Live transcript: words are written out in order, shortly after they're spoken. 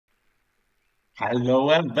Hello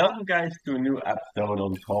and welcome guys to a new episode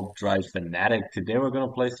on Top Drive Fanatic. Today we're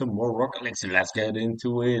gonna play some more Rocket League, so let's get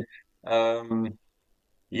into it. Um,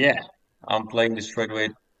 yeah, I'm playing this straight away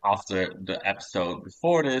after the episode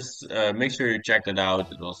before this. Make sure you check it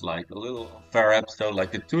out. It was like a little unfair episode.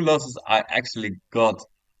 Like the two losses I actually got.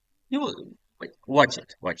 You will wait, watch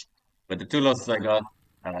it. But the two losses I got,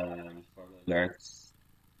 for the alerts,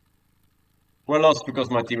 were lost because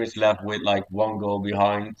my team is left with like one goal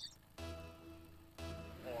behind,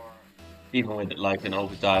 or even with like an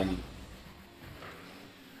overtime.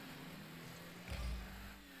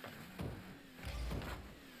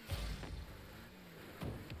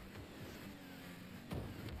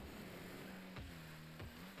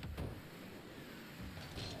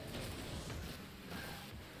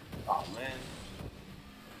 Oh man.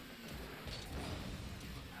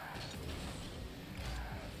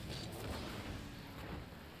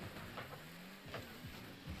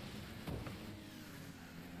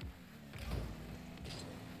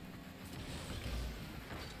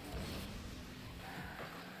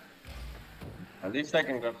 At least I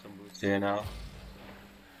can grab some boots here now.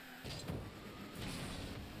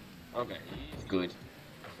 Okay, he's good.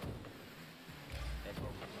 Yeah,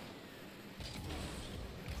 probably.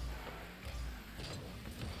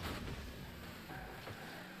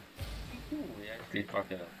 Ooh, he actually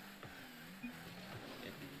fucked it up.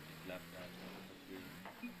 If he left that for free.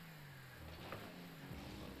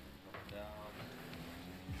 Drop down.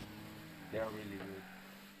 They're really good.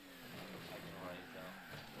 I can already tell.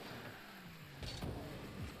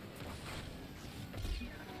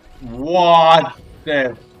 What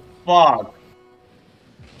the fuck?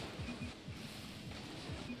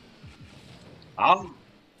 I'm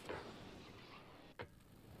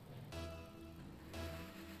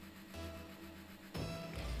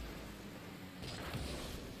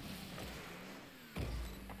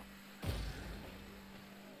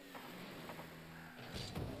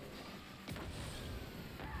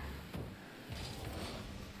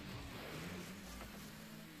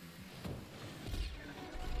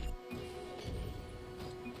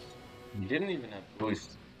he didn't even have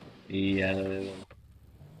boost. He had a little.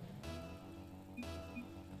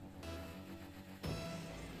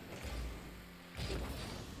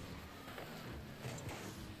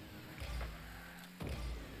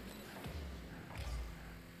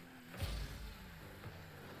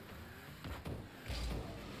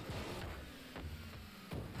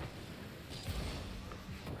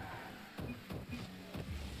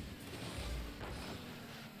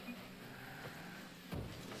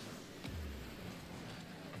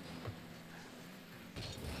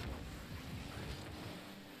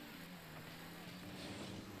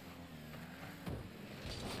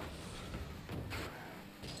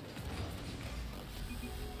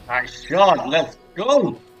 Nice shot. Let's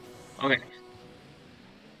go. Okay,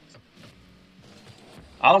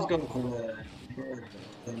 I was going for the.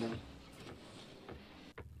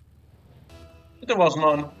 But there was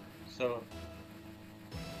none. So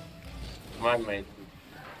my mate.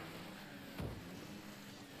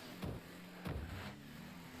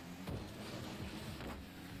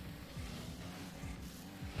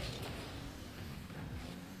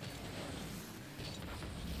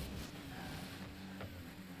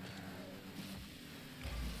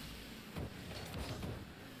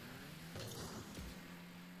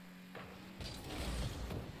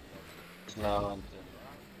 Now and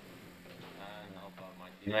help out my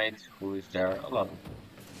teammate who is there alone.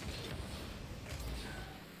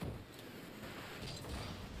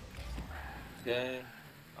 Okay,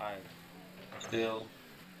 I still.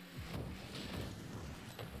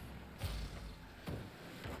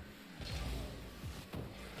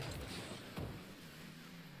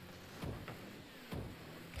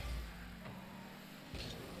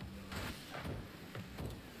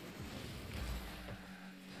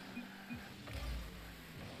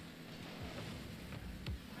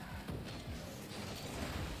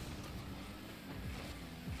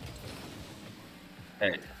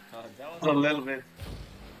 Hey, that was a little bit.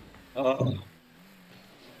 Uh, I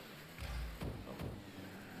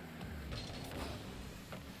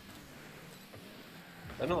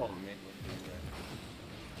don't know what mate was doing there.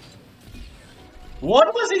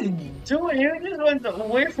 What was he doing? He just went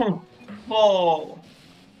away from ball.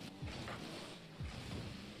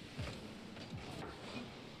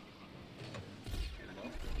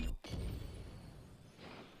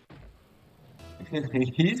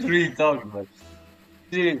 He's really talking, but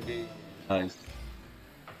he's really being nice.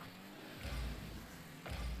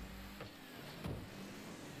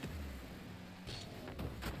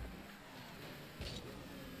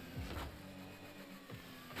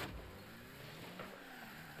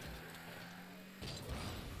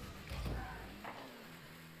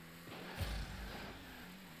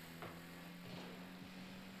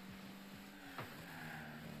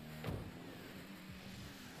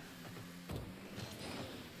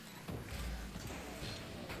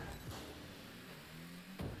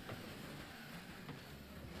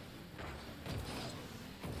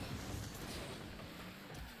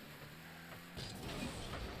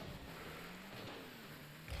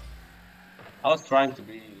 I was trying to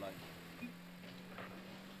be like,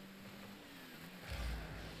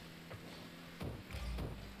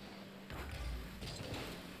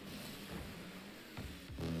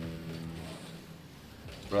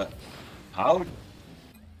 bruh, how?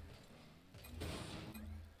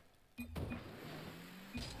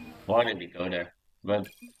 Why did he go there? But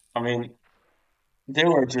I mean, they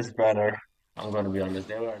were just better. I'm gonna be honest,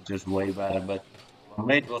 they were just way better. But my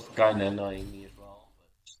mate was kind of annoying me as well.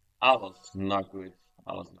 But I was not good.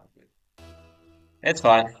 I was not good. It's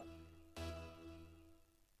fine.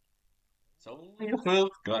 So you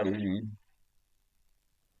felt gun.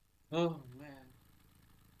 Oh man,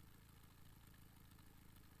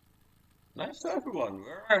 nice to everyone.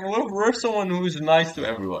 We're someone who's nice to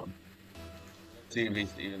everyone. Let's see if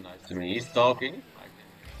he's even nice to me. He's talking. I can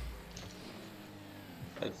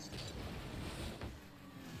hear. Let's.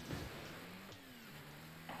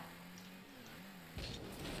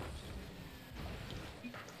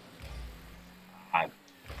 I.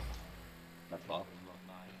 That talk is not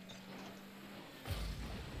nice.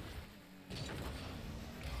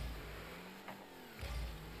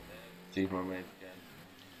 Let's see if my mate can.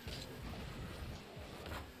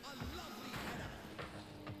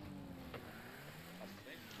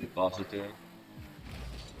 We pass it to him.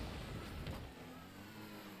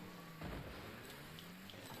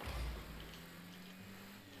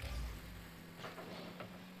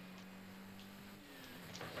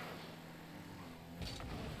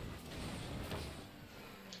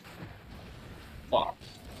 Fuck.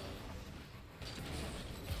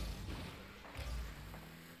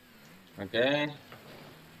 Okay.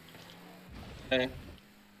 Okay.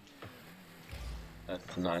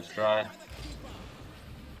 That's a nice try.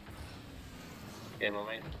 Okay, my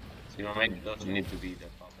mate. See, my mate doesn't need to be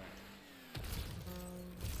that far back.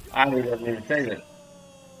 I really doesn't even say that.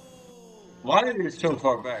 Why did he so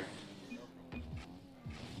far back?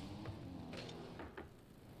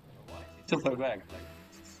 Why is he so far back? Like,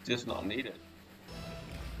 it's just not needed.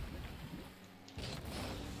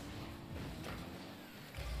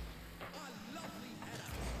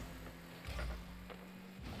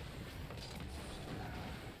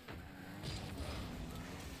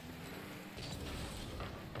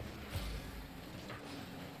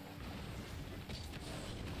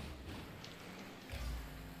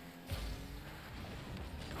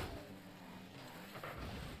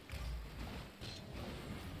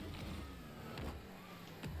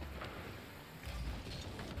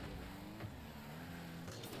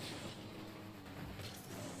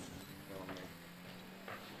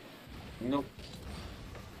 Nope.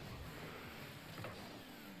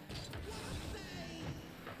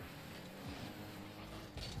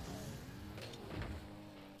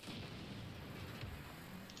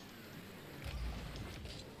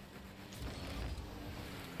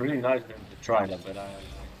 Really nice of him to try that, but I like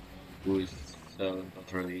boost, so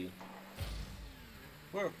not really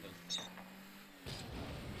worthless.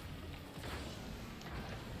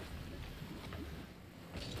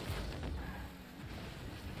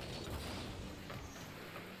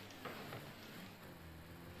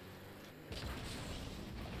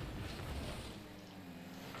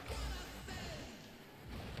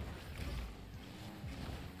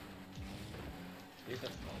 He's a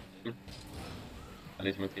small. At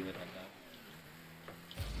least my teammate like that.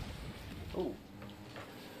 Oh,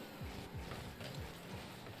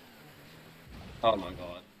 oh my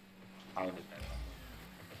god. How did that happen?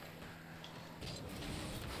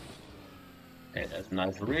 Okay, that's a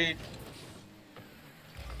nice read.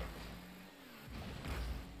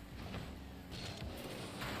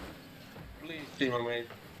 Please, teammate.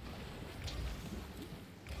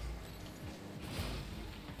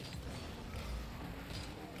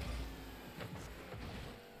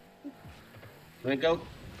 Let me go. Okay.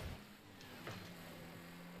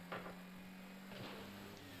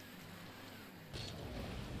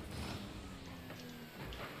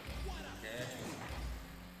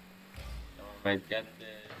 Teammate, get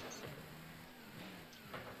this.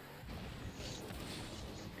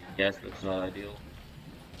 Yes, looks not ideal.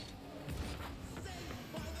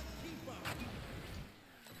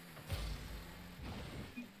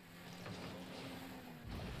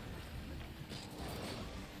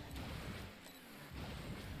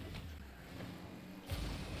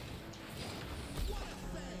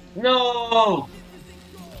 No!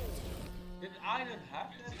 Did I not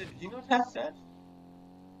have that? Did he not have that?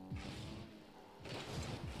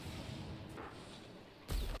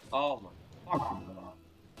 Oh my fucking god.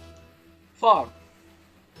 Fuck.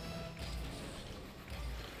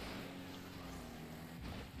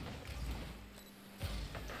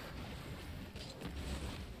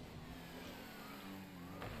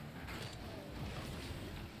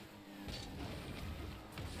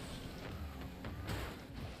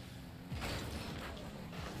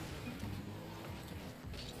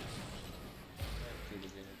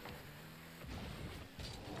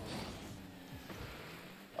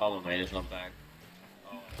 Oh, my mate is not back.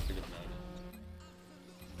 Oh, I should have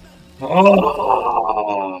noticed.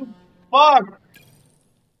 Oh, fuck!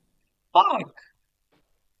 Fuck!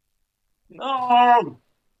 No!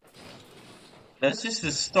 That's just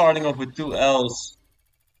the starting off with two L's.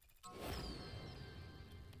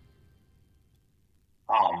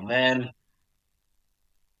 Oh, man.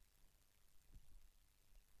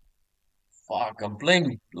 Fuck, I'm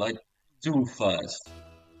playing like too fast.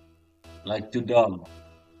 Like too dumb.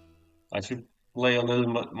 I should play a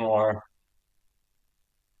little bit more.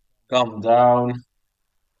 Calm down.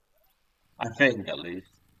 I think at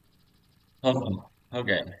least. Oh,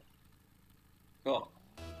 okay. Cool.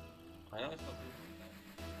 I know it's not really bad.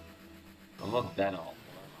 I'm not that awful,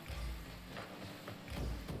 am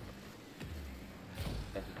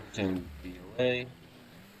I? Got to turn the away.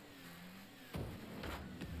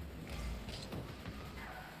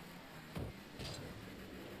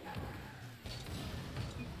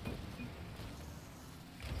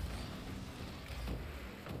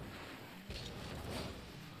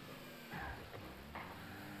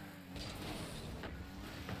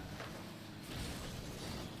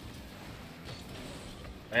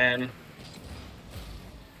 Man,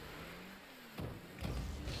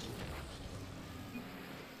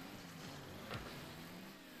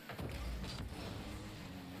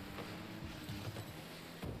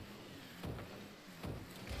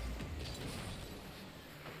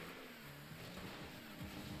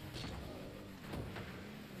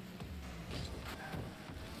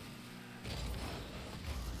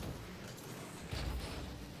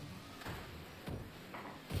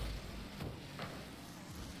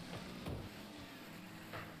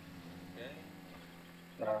 okay.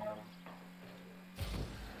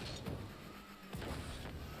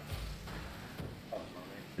 Oh,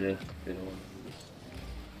 my mate just didn't want to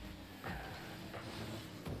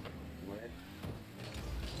win.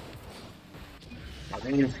 I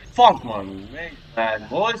mean, fuck my mate, man.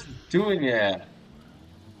 What is he doing here?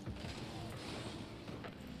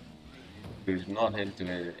 He's not into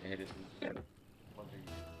it. It is what are you-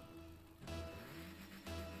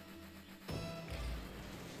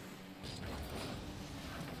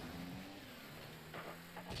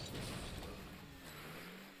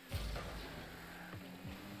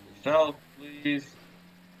 yourself, please.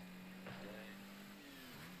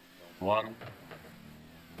 One.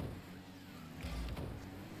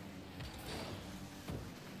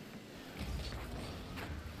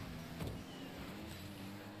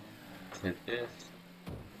 Hit this.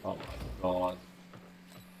 Oh my god.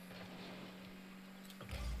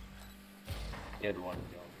 Hit one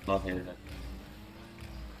job. Not hit it.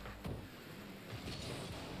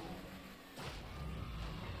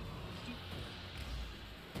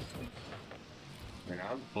 I mean,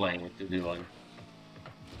 I'm playing with the doing.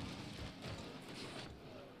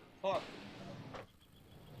 Fuck.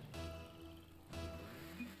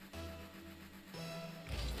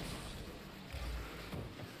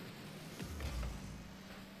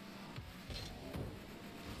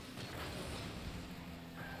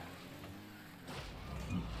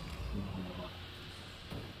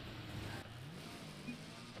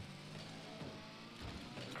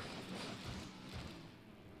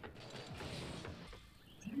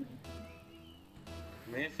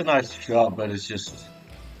 I mean, it's a nice shot, but it's just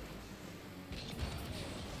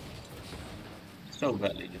so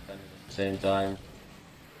badly defended at the same time.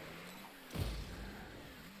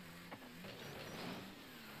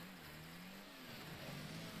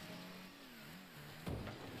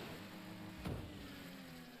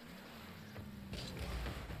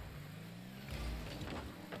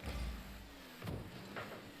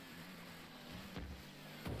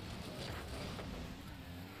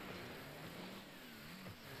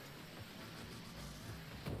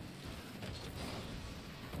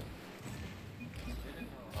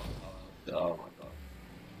 Oh my god.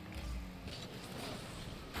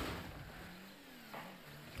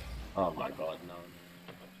 Oh my god, no.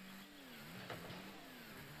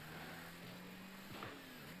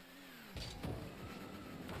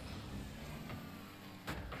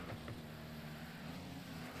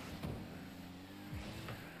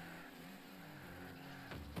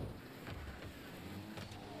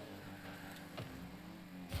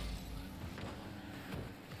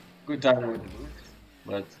 Good time with the boost,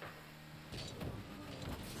 but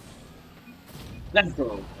let's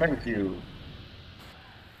go. Thank you.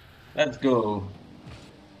 Let's go.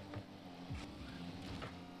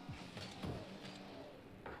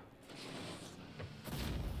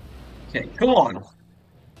 Okay, come on.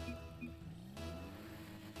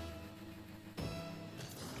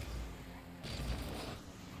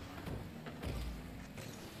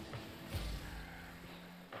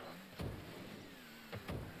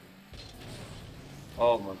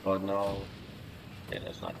 Oh my god, no. Yeah,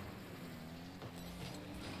 that's not.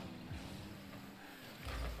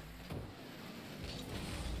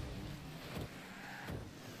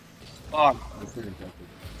 Fuck! I should have jumped it.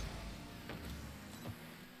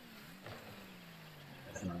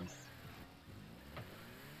 That's nice.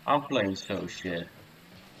 I'm playing so shit.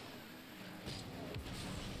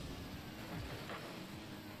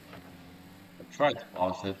 I tried to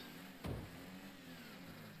pause it.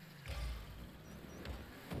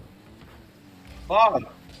 Fuck!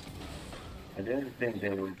 I didn't think they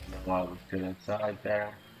would know I was still inside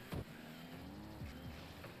there.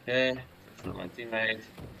 Okay, just with my teammate.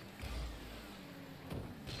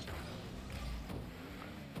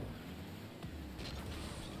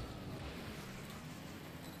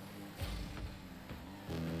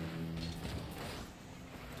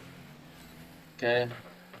 Okay.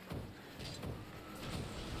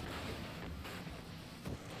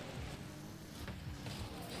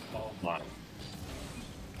 Oh my.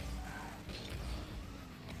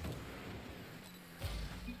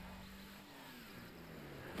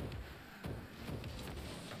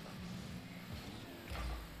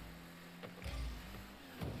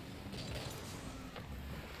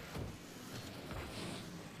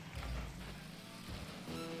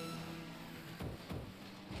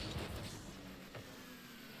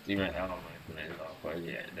 Teammate, I don't know if it is off, but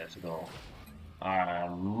yeah, let's go.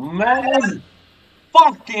 Man!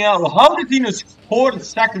 Fucking hell, how did he not score the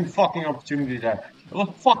second fucking opportunity there? It was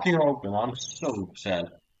fucking open, I'm so upset.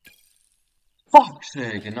 Fuck's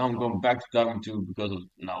sake, and now I'm going back to Diamond 2 because of,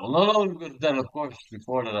 no, not only because of that, of course,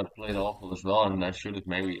 before that I played awful as well, and I should have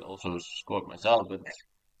maybe also scored myself, but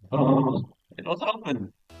it was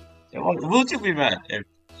open. Would you be mad if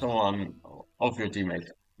someone of your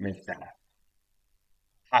teammates missed that?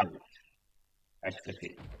 How?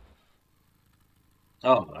 Actually.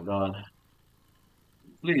 Oh my god.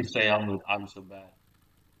 Please say I'm so bad.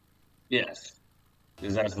 Yes.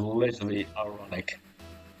 This is literally ironic.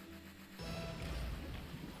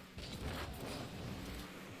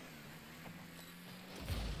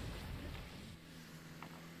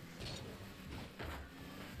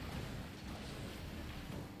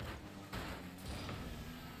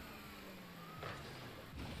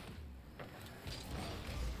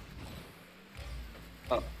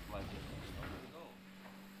 Oh my goodness.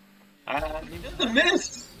 He doesn't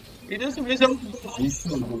miss! He doesn't miss open goal. He's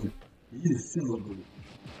so good. He is so good.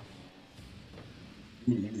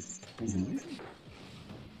 He's amazing.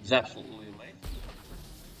 He's absolutely amazing.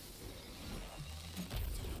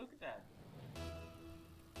 Look at that.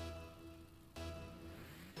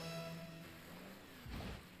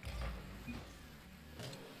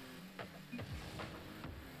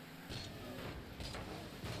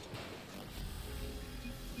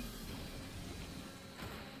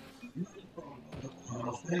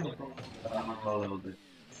 I'll stay a little bit.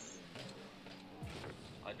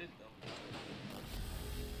 I did though.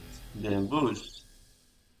 Didn't boost.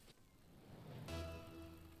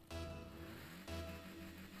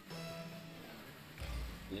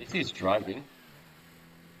 At least he's driving.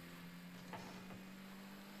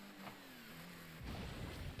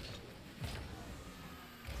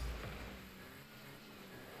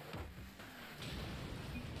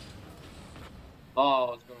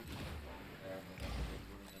 Oh, it's going to be there, but it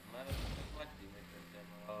wouldn't have mattered because my teammate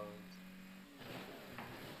got demoed.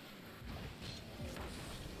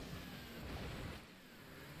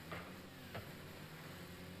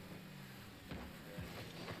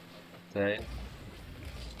 Okay.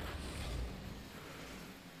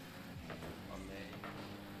 On me.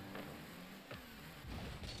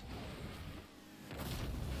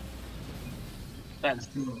 That's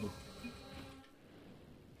good.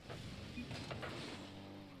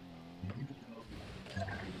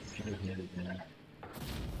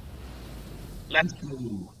 Let's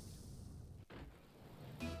go.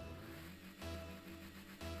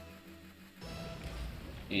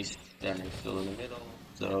 He's standing still in the middle,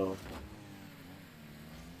 so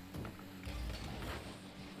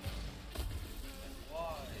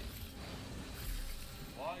why?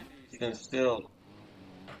 Why do you stand still?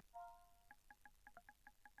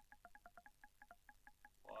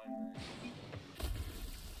 Why, man?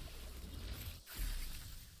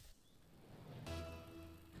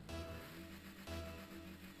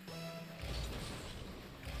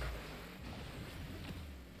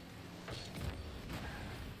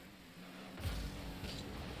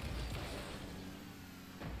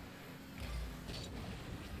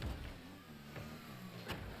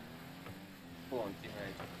 Come on,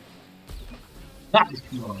 teammate. That is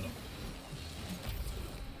good.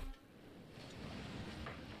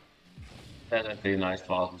 That's a pretty nice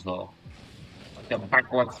pass as well. The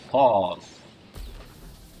backwards pause.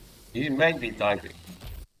 You may be typing.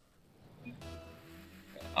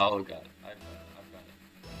 Oh god, I've got it.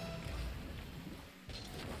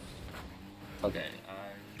 Okay, I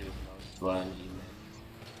should have noticed one email.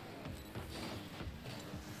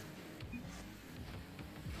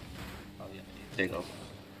 Oh yeah, you take over.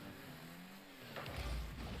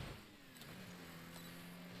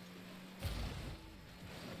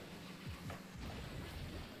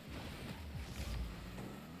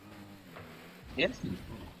 Yes.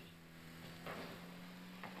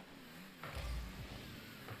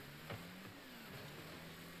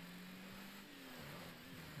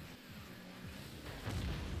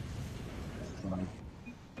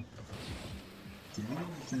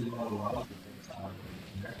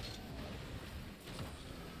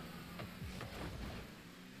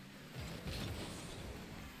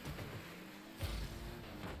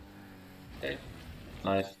 Okay,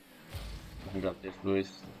 nice. I got this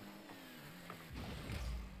boost.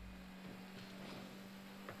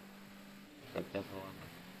 Got that one.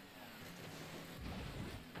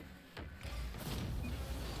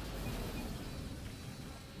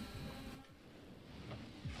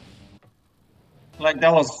 Like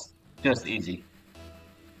that was just easy.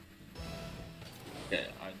 Yeah,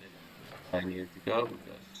 I didn't. I needed to go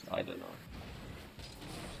because I don't know.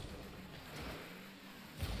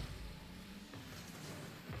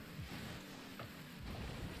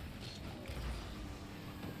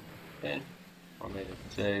 Okay, I made it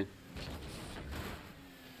save.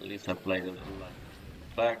 At least I played a little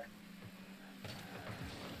like back.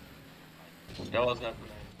 That was happening.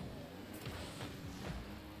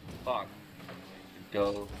 Fuck.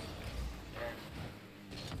 Go there.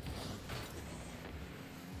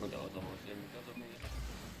 But that was almost in because of me.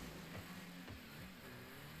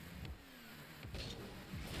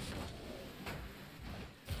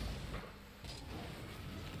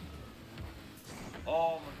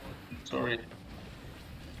 Oh my god. Sorry.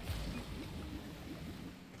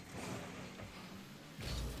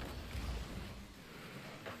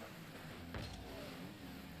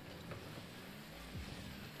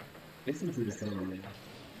 Listen to the sound, man.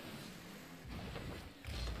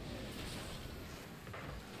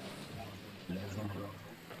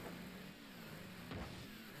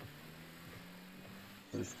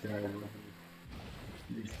 This guy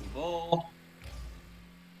release the ball.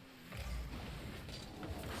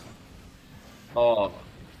 Oh,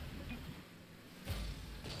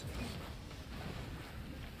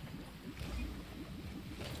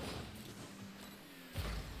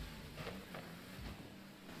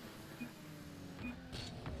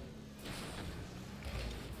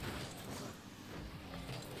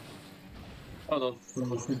 oh,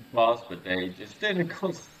 those pass, but they just didn't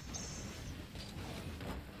go.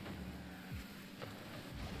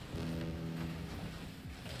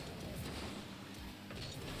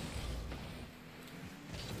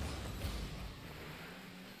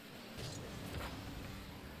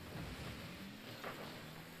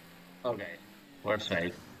 Okay, we're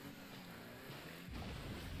safe.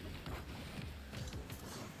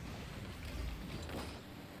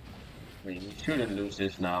 I mean, you shouldn't lose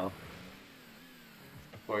this now.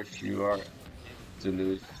 Of course, you are to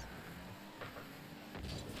lose,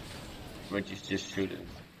 but you just shouldn't.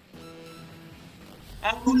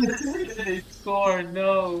 Oh, they scored!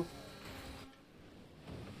 No!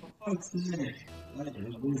 For fuck's sake!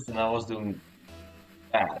 And I was doing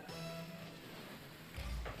bad.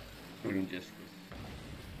 Shooting just.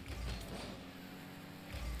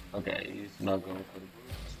 Okay, he's not going for the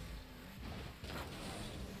boost.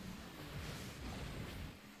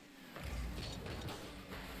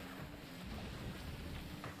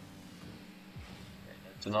 Okay,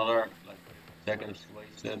 that's another like seconds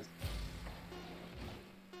wasted.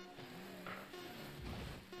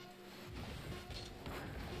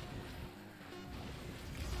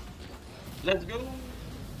 Let's go!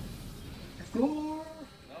 Score!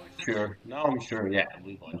 Sure. Now I'm sure. Yeah,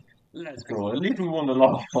 we won. Let's go. At least we won the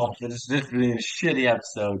last part, but it's definitely a shitty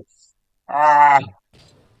episode. Ah,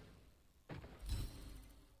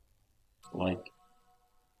 like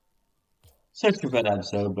such a bad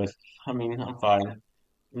episode, but I mean, I'm fine.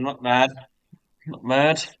 I'm not mad. I'm not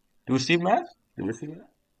mad. Do we see mad? Do we see mad?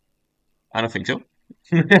 I don't think so.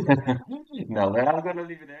 No, but I'm gonna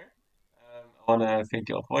leave it there. I wanna thank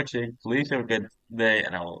you all for watching. Please have a good day,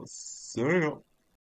 and I will see you.